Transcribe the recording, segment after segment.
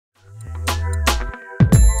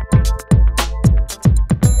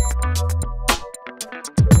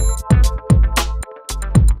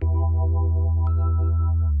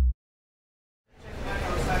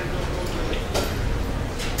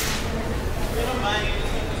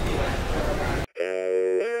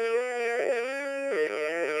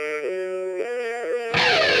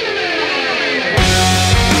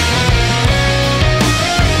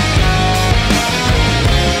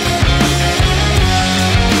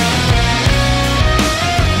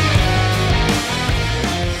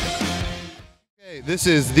This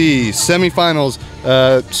is the semifinals,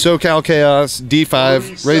 SoCal Chaos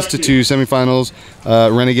D5 race to 2 semifinals.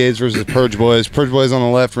 Renegades versus Purge Boys. Purge Boys on the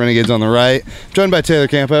left, Renegades on the right. Joined by Taylor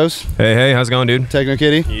Campos. Hey, how's it going, dude? Techno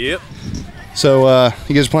Kitty. Yep. So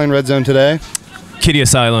you guys are playing Red Zone today? Kitty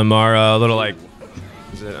Asylum, our little like.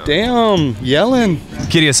 Damn, yelling.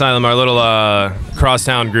 Kitty Asylum, our little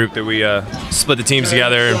crosstown group that we split the teams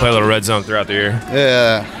together and play a little Red Zone throughout the year.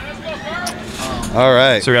 Yeah. All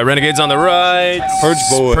right. So we got Renegades on the right,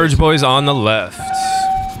 Purge Boys on the left.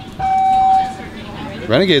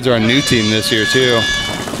 Renegades are a new team this year too.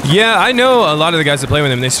 Yeah, I know a lot of the guys that play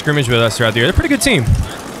with them. They scrimmage with us throughout the year. They're a pretty good team,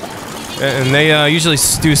 and they usually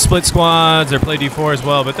do split squads or play D4 as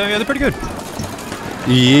well. But they're pretty good.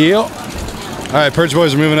 Yep. All right, Purge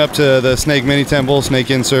Boys are moving up to the Snake Mini Temple,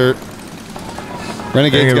 Snake Insert.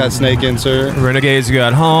 Renegades got Snake Insert. Renegades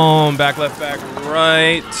got home, back left, back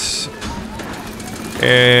right.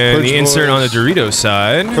 And Purge the insert Boys on the Dorito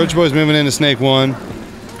side. Purge Boys moving into Snake 1.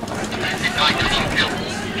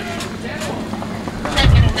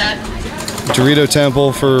 Dorito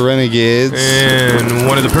Temple for Renegades. And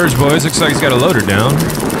one of the Purge Boys looks like he's got a loader down.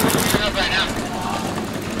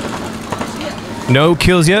 No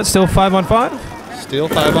kills yet, still 5 on 5? Still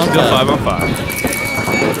 5 on 5. Still 5 on 5.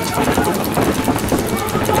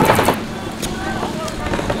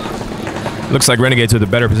 Looks like Renegades with a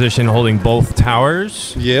better position, holding both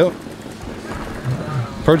towers. Yep.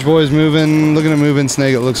 Purge Boys moving, looking to move in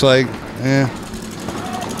Snake, it looks like.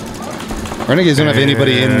 Renegades don't have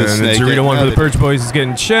anybody in the Snake. The Dorito one for the Purge Boys is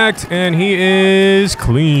getting checked, and he is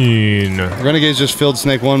clean. Renegades just filled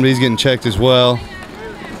Snake 1, but he's getting checked as well.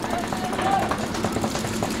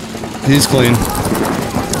 He's clean.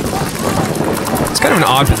 It's kind of an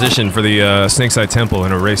odd position for the Snakeside Temple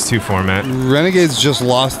in a Race 2 format. Renegades just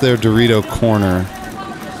lost their Dorito corner.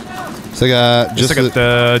 So they got just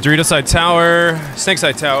the Dorito side tower,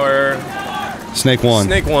 Snakeside tower. Snake 1.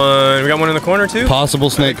 Snake 1. We got one in the corner too? Possible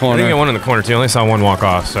Snake corner. I think we got one in the corner too. I only saw one walk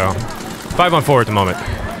off, so 5 on 4 at the moment.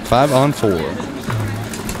 5 on 4.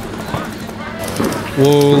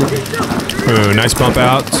 Whoa. Ooh, nice bump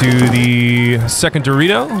out to the second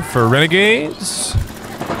Dorito for Renegades.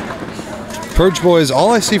 Purge Boys,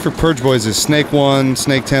 all I see for Purge Boys is Snake 1,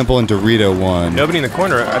 Snake Temple, and Dorito 1. Nobody in the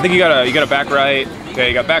corner. I think you got a back right. Okay,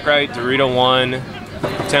 you got back right, Dorito 1,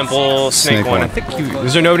 Temple, Snake 1. I think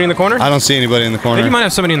is there nobody in the corner? I don't see anybody in the corner. I think you might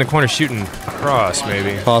have somebody in the corner shooting across,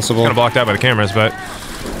 maybe. Possible. Kind of blocked out by the cameras, but.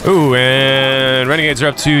 Ooh, and Renegades are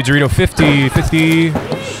up to Dorito 50.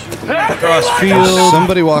 Across field.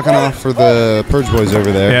 Somebody walking off for the Purge Boys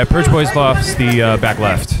over there. Yeah, Purge Boys lost the back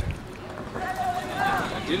left.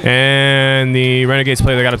 And the Renegades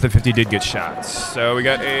player that got up to 50 did get shot. So we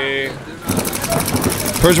got a...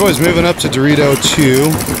 Purge Boys moving up to Dorito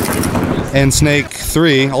 2 and Snake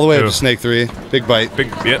 3, all the way up to Snake 3. Big bite.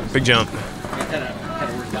 Big jump.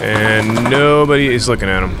 And nobody is looking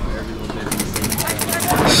at him.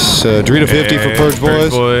 So Dorito 50 for Purge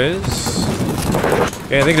Boys.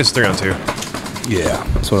 Yeah, I think it's 3 on 2. Yeah,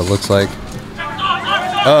 that's what it looks like.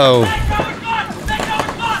 Uh-oh.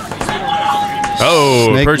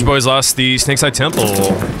 Oh, Purge Boys lost the Snakeside Temple.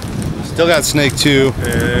 Still got Snake 2.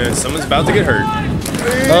 And someone's about to get hurt.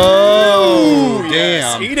 Oh,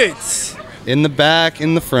 damn. Yes, eat it. In the back,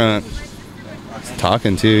 in the front. He's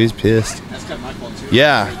talking too, he's pissed.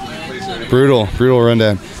 Yeah. Brutal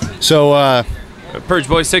rundown. So, Purge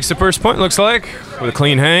Boys takes the first point, looks like, with a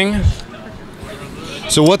clean hang.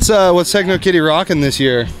 So what's Techno Kitty rocking this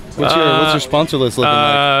year? What's your sponsor list looking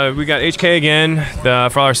like? We got HK again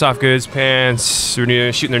for all our soft goods, pants.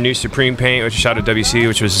 We're shooting their new Supreme paint, which we shot at WC,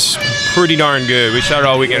 which was pretty darn good. We shot it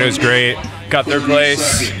all weekend. It was great. Got third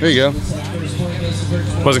place. There you go.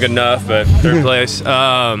 Wasn't good enough, but third place.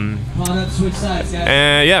 And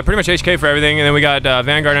yeah, pretty much HK for everything. And then we got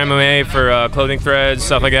Vanguard MMA for clothing threads,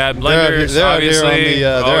 stuff like that. Blenders, they're obviously.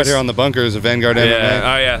 They're out here on the bunkers of Vanguard MMA.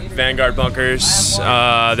 Oh yeah, Vanguard Bunkers.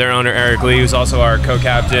 Their owner Eric Lee, who's also our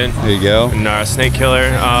co-captain. There you go. And our Snake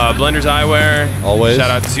Killer. Blenders Eyewear. Always.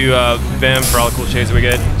 Shout out to them for all the cool shades that we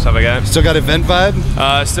get, stuff like that. Still got Event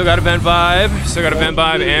Vibe? Still got Event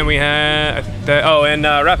Vibe. And we had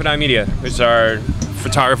Rapid Eye Media, which is our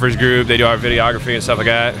photographers group. They do our videography and stuff like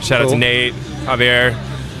that. Shout out to Nate, Javier.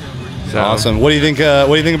 So. Awesome. What do you think? What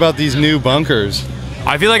do you think about these new bunkers?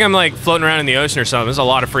 I feel like I'm like floating around in the ocean or something. There's a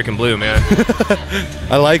lot of freaking blue, man.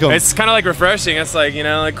 I like them. It's kind of like refreshing. It's like, you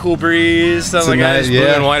know, like cool breeze, stuff like that. It's blue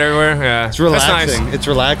and white everywhere. Yeah, it's relaxing. Nice. It's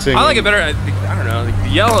relaxing. I like it better. I don't know. Like the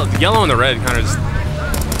yellow and the red kind of just.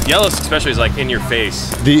 Yellow especially is like in your face.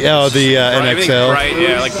 The NXL. Right,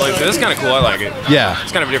 yeah, like blends. That's kind of cool. I like it. Yeah.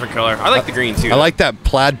 It's kind of a different color. I like the green too. I like that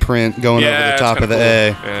plaid print going over the top of the cool. A.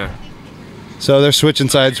 Yeah. So they're switching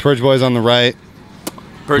sides. Purge Boyz on the right.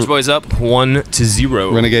 Purge Boyz up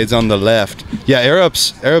 1-0. Renegades on the left. Yeah,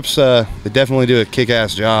 Arabs, they definitely do a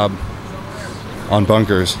kick-ass job on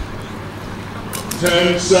bunkers.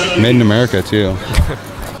 10 seconds. Made in America, too.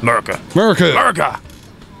 America. America! America!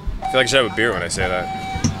 I feel like I should have a beer when I say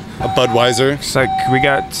that. A Budweiser. Looks like we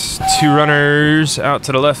got 2 runners out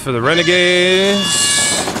to the left for the Renegades.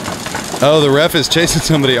 Oh, the ref is chasing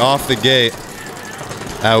somebody off the gate.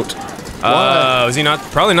 Out. Was he not?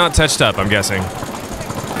 Probably not touched up, I'm guessing.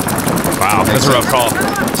 Wow, that's a rough call.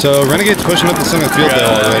 So Renegades pushing up the center field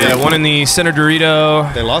though already. Yeah, one in the center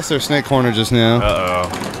Dorito. They lost their snake corner just now. Uh-oh.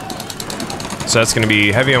 So that's going to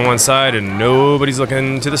be heavy on one side, and nobody's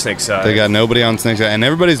looking to the snake side. They got nobody on snake side, and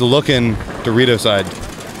everybody's looking Dorito side.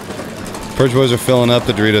 Purge Boyz are filling up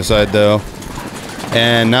the Dorito side though,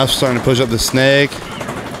 and now starting to push up the snake.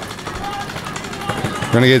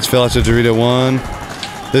 Renegades fill out to Dorito 1.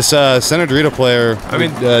 This center Dorito player,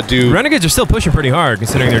 Renegades are still pushing pretty hard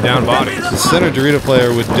considering they're down bodies. The center Dorito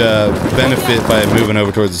player would benefit by moving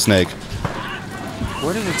over towards the snake.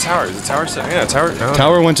 Where did the tower? Is the tower? Yeah, tower. No.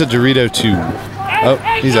 Tower went to Dorito 2. Oh,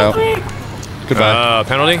 he's out. Goodbye.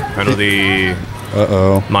 Penalty. Penalty.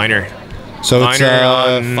 Uh-oh. Minor. So it's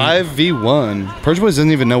 5v1. Purge Boyz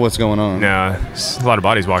doesn't even know what's going on. Nah, it's a lot of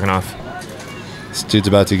bodies walking off. This dude's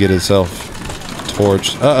about to get himself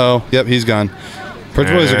torched. Uh-oh. Yep, he's gone. Purge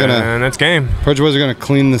Boyz are gonna. And that's game. Purge Boyz are gonna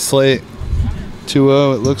clean the slate.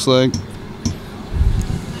 2-0. It looks like.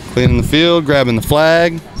 Cleaning the field, grabbing the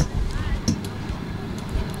flag.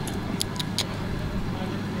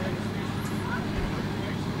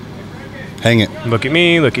 Hang it. Look at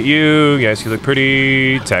me. Look at you. You guys, you look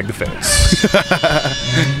pretty. Tag the fence.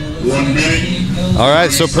 1 minute. All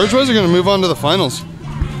right. So Purge Boyz are gonna move on to the finals.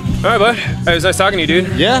 All right, bud. It was nice talking to you,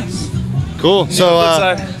 dude. Yeah. Cool. So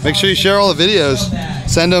make sure you share all the videos.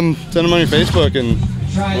 Send them on your Facebook and.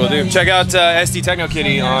 Will do. Check out SD Techno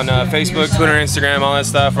Kitty on Facebook, Twitter, Instagram, all that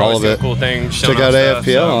stuff. All of it. Cool things. Check out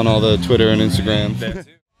AFPL on all the Twitter and Instagram.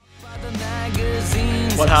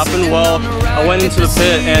 What happened? Well, I went into the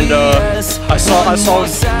pit and I saw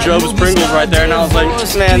Job's Pringles right there, and I was like,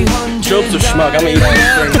 man, Job's a schmuck. I'm gonna eat all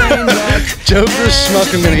his Pringles. Job's a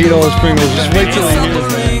schmuck. I'm gonna eat all his Pringles. Just wait till he hears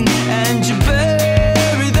that.